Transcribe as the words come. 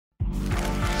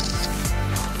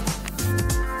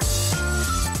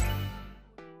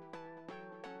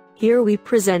Here we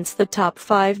presents the top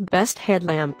 5 best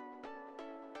headlamp.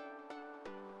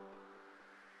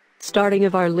 Starting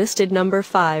of our listed number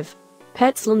 5.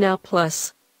 Petzl Now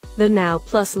Plus. The Now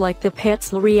Plus, like the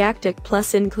Petzl Reactic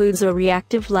Plus, includes a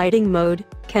reactive lighting mode,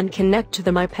 can connect to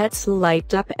the My Petzl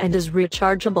Light Up, and is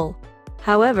rechargeable.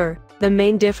 However, the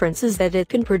main difference is that it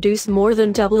can produce more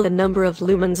than double the number of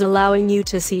lumens, allowing you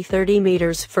to see 30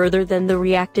 meters further than the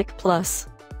Reactic Plus.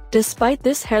 Despite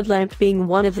this headlamp being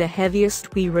one of the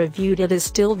heaviest we reviewed, it is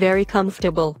still very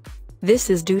comfortable. This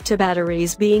is due to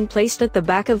batteries being placed at the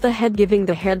back of the head, giving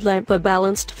the headlamp a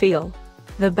balanced feel.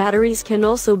 The batteries can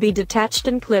also be detached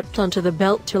and clipped onto the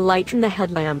belt to lighten the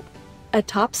headlamp. A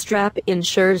top strap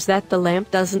ensures that the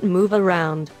lamp doesn't move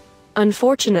around.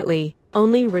 Unfortunately,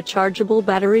 only rechargeable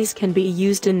batteries can be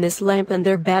used in this lamp, and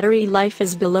their battery life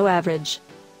is below average.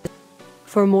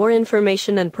 For more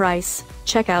information and price,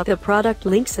 check out the product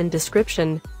links and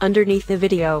description underneath the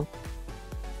video.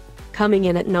 Coming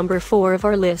in at number 4 of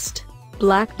our list,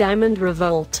 Black Diamond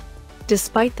Revolt.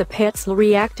 Despite the Petzl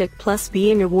Reactic Plus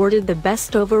being awarded the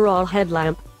best overall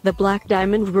headlamp, the Black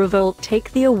Diamond Revolt take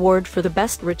the award for the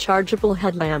best rechargeable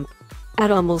headlamp.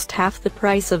 At almost half the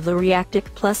price of the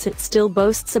Reactic Plus, it still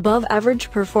boasts above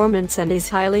average performance and is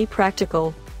highly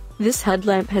practical. This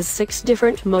headlamp has 6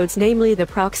 different modes, namely the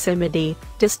proximity,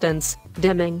 distance,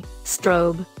 dimming,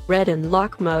 strobe, red and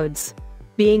lock modes.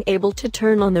 Being able to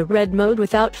turn on the red mode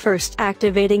without first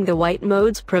activating the white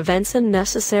modes prevents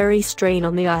unnecessary strain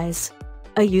on the eyes.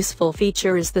 A useful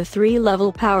feature is the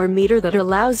 3-level power meter that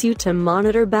allows you to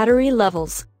monitor battery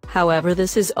levels. However,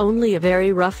 this is only a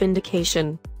very rough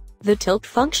indication. The tilt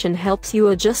function helps you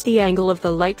adjust the angle of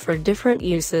the light for different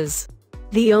uses.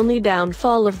 The only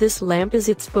downfall of this lamp is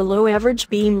its below average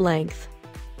beam length.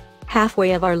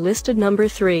 Halfway of our listed number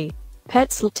 3,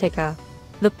 Petzl Tikka.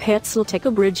 The Petzl Tikka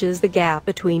bridges the gap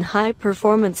between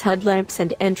high-performance headlamps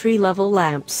and entry-level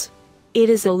lamps. It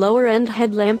is a lower-end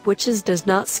headlamp which does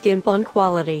not skimp on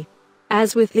quality.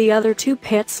 As with the other 2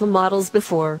 Petzl models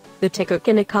before, the Tikka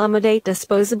can accommodate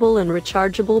disposable and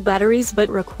rechargeable batteries but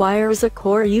requires a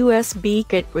core USB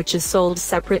kit which is sold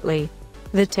separately.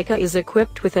 The Tikka is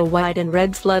equipped with a white and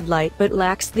red floodlight but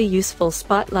lacks the useful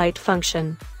spotlight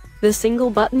function. The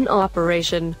single-button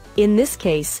operation, in this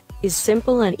case, is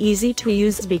simple and easy to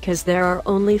use because there are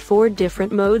only 4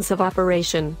 different modes of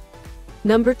operation.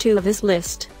 Number 2 of this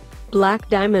list, Black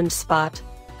Diamond Spot.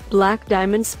 Black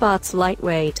Diamond Spot's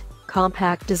lightweight,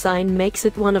 compact design makes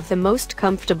it one of the most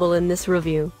comfortable in this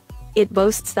review. It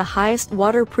boasts the highest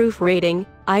waterproof rating,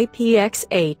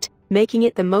 IPX8, making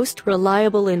it the most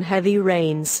reliable in heavy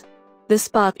rains. The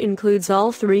Spot includes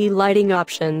all 3 lighting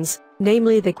options,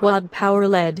 namely the quad power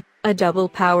LED, a double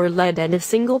power LED and a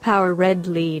single power red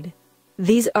lead.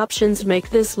 These options make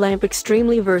this lamp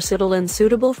extremely versatile and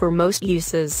suitable for most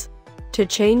uses. To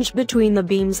change between the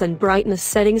beams and brightness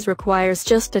settings requires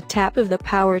just a tap of the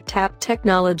power tap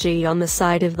technology on the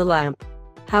side of the lamp.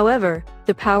 However,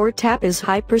 the power tap is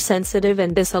hypersensitive,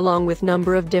 and this, along with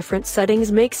number of different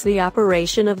settings, makes the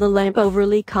operation of the lamp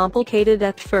overly complicated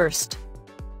at first.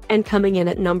 And coming in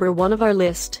at number 1 of our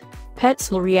list,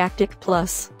 Petzl Reactic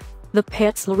Plus. The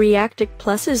Petzl Reactic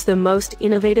Plus is the most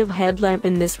innovative headlamp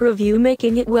in this review,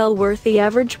 making it well worth the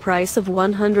average price of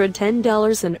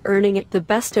 $110 and earning it the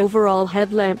Best Overall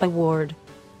Headlamp award.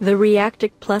 The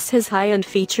Reactic Plus has high-end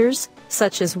features,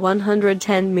 such as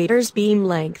 110 meters beam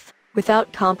length,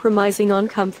 without compromising on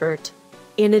comfort.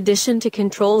 In addition to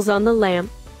controls on the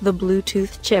lamp, the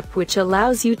Bluetooth chip which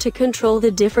allows you to control the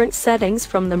different settings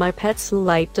from the My Petzl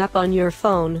Light Up on your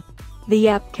phone. The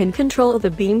app can control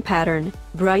the beam pattern,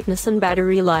 brightness and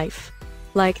battery life.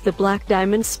 Like the Black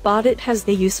Diamond Spot, it has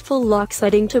the useful lock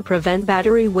setting to prevent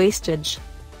battery wastage.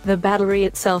 The battery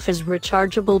itself is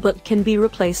rechargeable but can be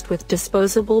replaced with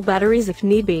disposable batteries if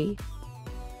need be.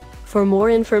 For more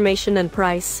information and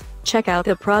price, check out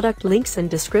the product links and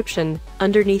description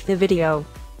underneath the video.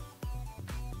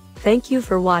 Thank you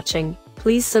for watching.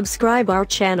 Please subscribe our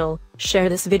channel, share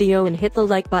this video and hit the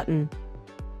like button.